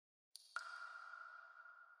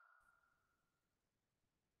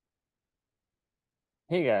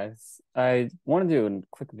Hey guys, I want to do a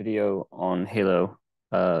quick video on Halo.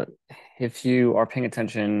 Uh, if you are paying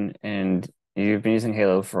attention and you've been using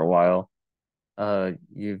Halo for a while,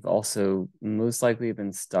 you've also most likely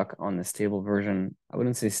been stuck on the stable version. I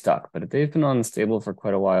wouldn't say stuck, but they've been on the stable for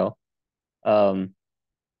quite a while. Um,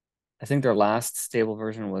 I think their last stable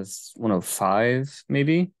version was 105,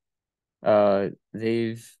 maybe.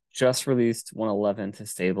 They've just released 111 to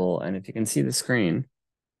stable, and if you can see the screen,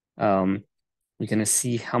 um, you're gonna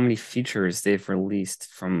see how many features they've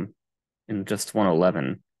released from in just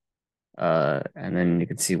 111. And then you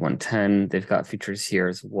can see 110. They've got features here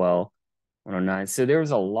as well. 109. So there was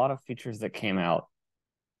a lot of features that came out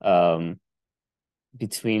um,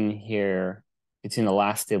 between here, between the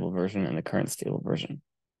last stable version and the current stable version.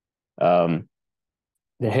 Um,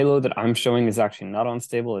 the Halo that I'm showing is actually not on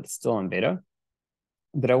stable, it's still on beta.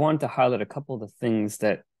 But I wanted to highlight a couple of the things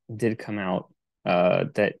that did come out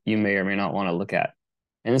that you may or may not want to look at.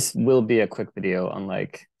 And this will be a quick video,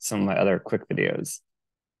 unlike some of my other quick videos.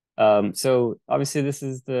 So obviously this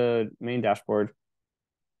is the main dashboard.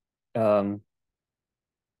 Um,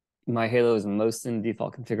 my Halo is most in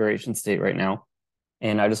default configuration state right now.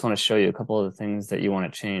 And I just want to show you a couple of the things that you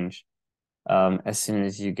want to change as soon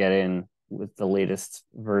as you get in with the latest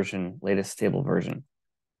version, latest stable version.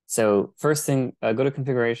 So first thing, go to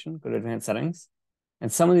configuration, go to advanced settings.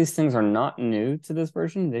 And some of these things are not new to this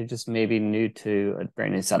version. They just may be new to a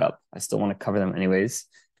brand new setup. I still want to cover them anyways.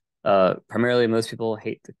 Primarily, most people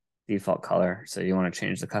hate the default color. So you want to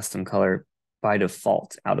change the custom color by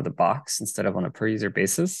default out of the box instead of on a per user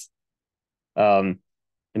basis. Um,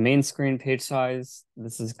 the main screen page size,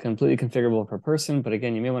 this is completely configurable per person, but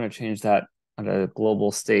again, you may want to change that at a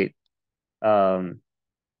global state and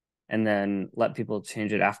then let people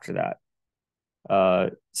change it after that.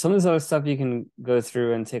 Some of this other stuff you can go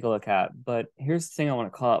through and take a look at, but here's the thing I want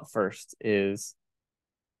to call out first is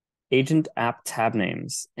agent app tab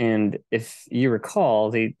names. And if you recall,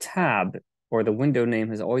 the tab or the window name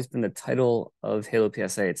has always been the title of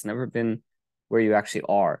HaloPSA. It's never been where you actually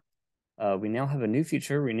are. We now have a new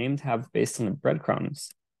feature, rename tab based on the breadcrumbs,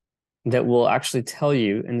 that will actually tell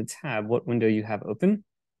you in the tab what window you have open.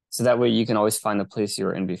 So that way you can always find the place you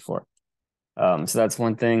were in before. So that's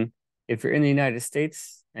one thing. If you're in the United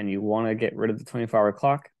States and you want to get rid of the 24-hour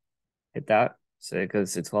clock, hit that. So it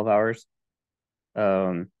goes to 12 hours.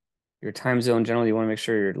 Your time zone, generally, you want to make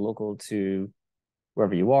sure you're local to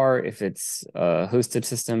wherever you are. If it's a hosted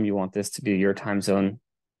system, you want this to be your time zone.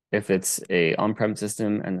 If it's a on-prem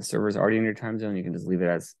system and the server is already in your time zone, you can just leave it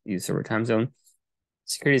as use server time zone.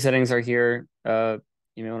 Security settings are here. You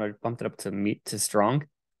may want to bump it up to meet to strong.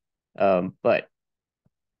 But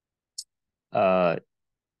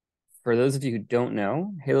for those of you who don't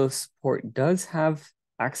know, Halo support does have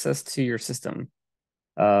access to your system.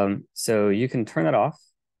 So you can turn that off.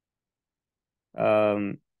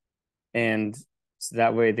 And so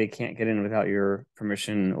that way they can't get in without your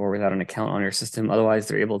permission or without an account on your system. Otherwise,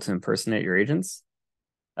 they're able to impersonate your agents.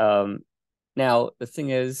 Now, the thing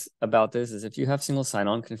is about this is if you have single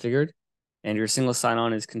sign-on configured and your single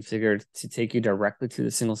sign-on is configured to take you directly to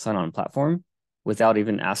the single sign-on platform without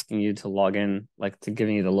even asking you to log in, like to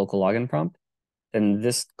giving you the local login prompt, then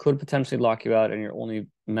this could potentially lock you out and your only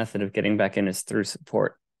method of getting back in is through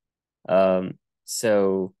support.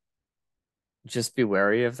 So just be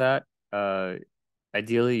wary of that.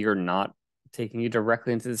 Ideally, you're not taking you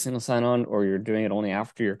directly into the single sign-on, or you're doing it only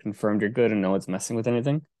after you're confirmed you're good and no one's messing with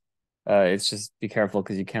anything. It's just be careful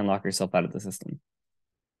because you can lock yourself out of the system.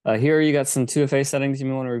 Here you got some 2FA settings you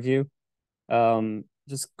may want to review.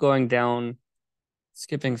 Just going down,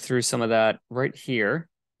 skipping through some of that right here.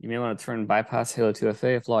 You may want to turn bypass Halo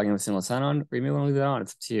 2FA if logging with single sign-on, or you may want to leave that on.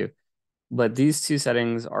 It's up to you. But these two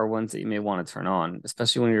settings are ones that you may want to turn on,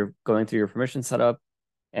 especially when you're going through your permission setup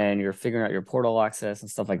and you're figuring out your portal access and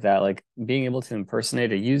stuff like that. Like being able to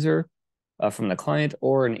impersonate a user from the client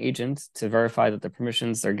or an agent to verify that the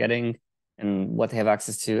permissions they're getting and what they have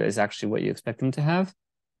access to is actually what you expect them to have.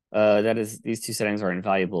 These two settings are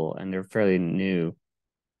invaluable and they're fairly new.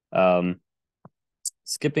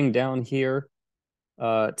 Skipping down here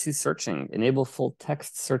to searching, enable full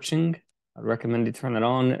text searching. I'd recommend you turn that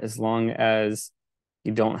on as long as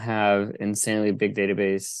you don't have insanely big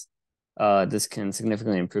database. This can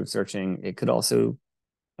significantly improve searching. It could also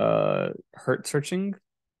hurt searching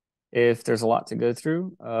if there's a lot to go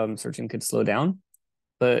through. Searching could slow down,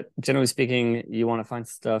 but generally speaking, you want to find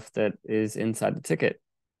stuff that is inside the ticket.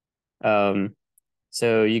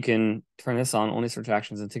 So you can turn this on, only search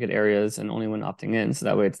actions in ticket areas and only when opting in. So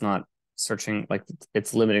that way it's not searching, like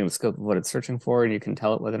it's limiting the scope of what it's searching for, and you can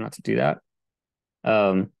tell it whether or not to do that.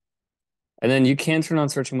 And then you can turn on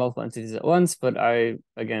searching multiple entities at once, but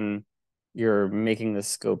again, you're making the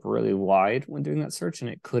scope really wide when doing that search, and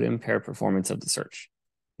it could impair performance of the search.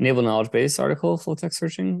 Enable knowledge base article full text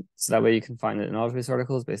searching, so that way you can find that knowledge base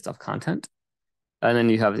article is based off content. And then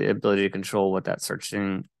you have the ability to control what that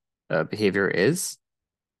searching behavior is.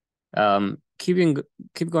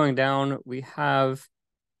 Keep going down, we have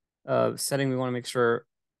setting we want to make sure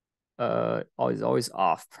always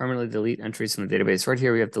off. Permanently delete entries from the database. Right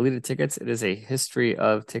here we have deleted tickets. It is a history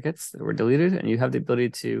of tickets that were deleted, and you have the ability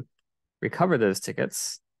to recover those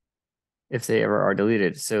tickets if they ever are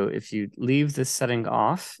deleted. So if you leave this setting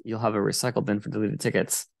off, you'll have a recycle bin for deleted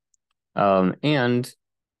tickets. And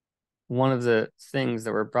one of the things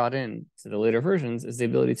that were brought in to the later versions is the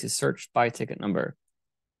ability to search by ticket number.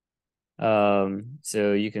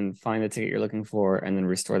 So you can find the ticket you're looking for and then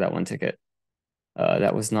restore that one ticket.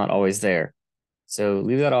 That was not always there. So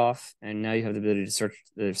leave that off, and now you have the ability to search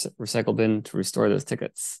the recycle bin to restore those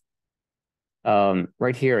tickets.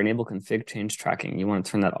 Right here, enable config change tracking. You want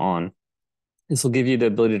to turn that on. This will give you the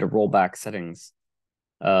ability to roll back settings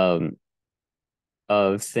of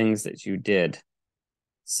things that you did.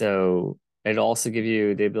 So it'll also give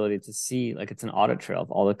you the ability to see, like, it's an audit trail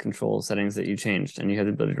of all the control settings that you changed, and you have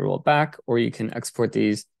the ability to roll it back, or you can export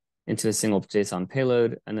these into a single JSON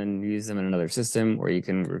payload and then use them in another system where you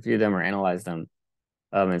can review them or analyze them,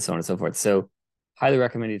 and so on and so forth. So highly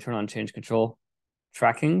recommend you turn on change control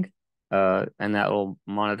tracking, and that will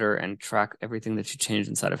monitor and track everything that you changed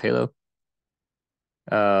inside of Halo.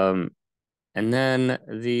 And then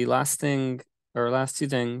the last thing, or last two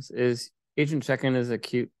things, is agent check-in is a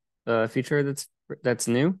cute feature that's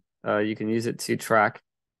new. You can use it to track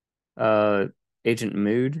agent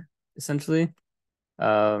mood, essentially.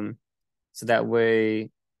 So that way,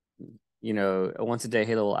 once a day,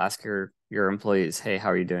 Halo will ask your employees, "Hey, how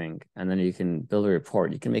are you doing?" And then you can build a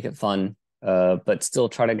report. You can make it fun, but still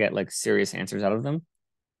try to get like serious answers out of them.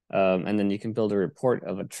 And then you can build a report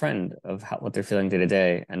of a trend of what they're feeling day to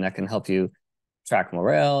day, and that can help you track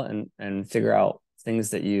morale and figure out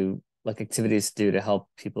things that you like activities to do to help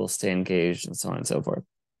people stay engaged and so on and so forth.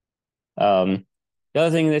 The other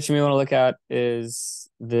thing that you may want to look at is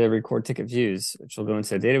the record ticket views, which will go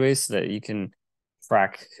into a database so that you can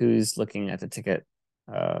track who's looking at the ticket.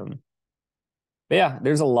 But yeah,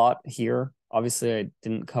 there's a lot here. Obviously, I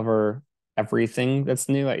didn't cover everything that's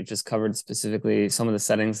new. I just covered specifically some of the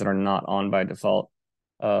settings that are not on by default,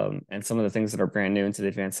 and some of the things that are brand new into the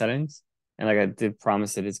advanced settings. And like I did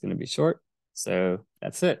promise, it is going to be short. So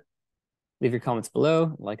that's it. Leave your comments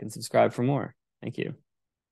below, like and subscribe for more. Thank you.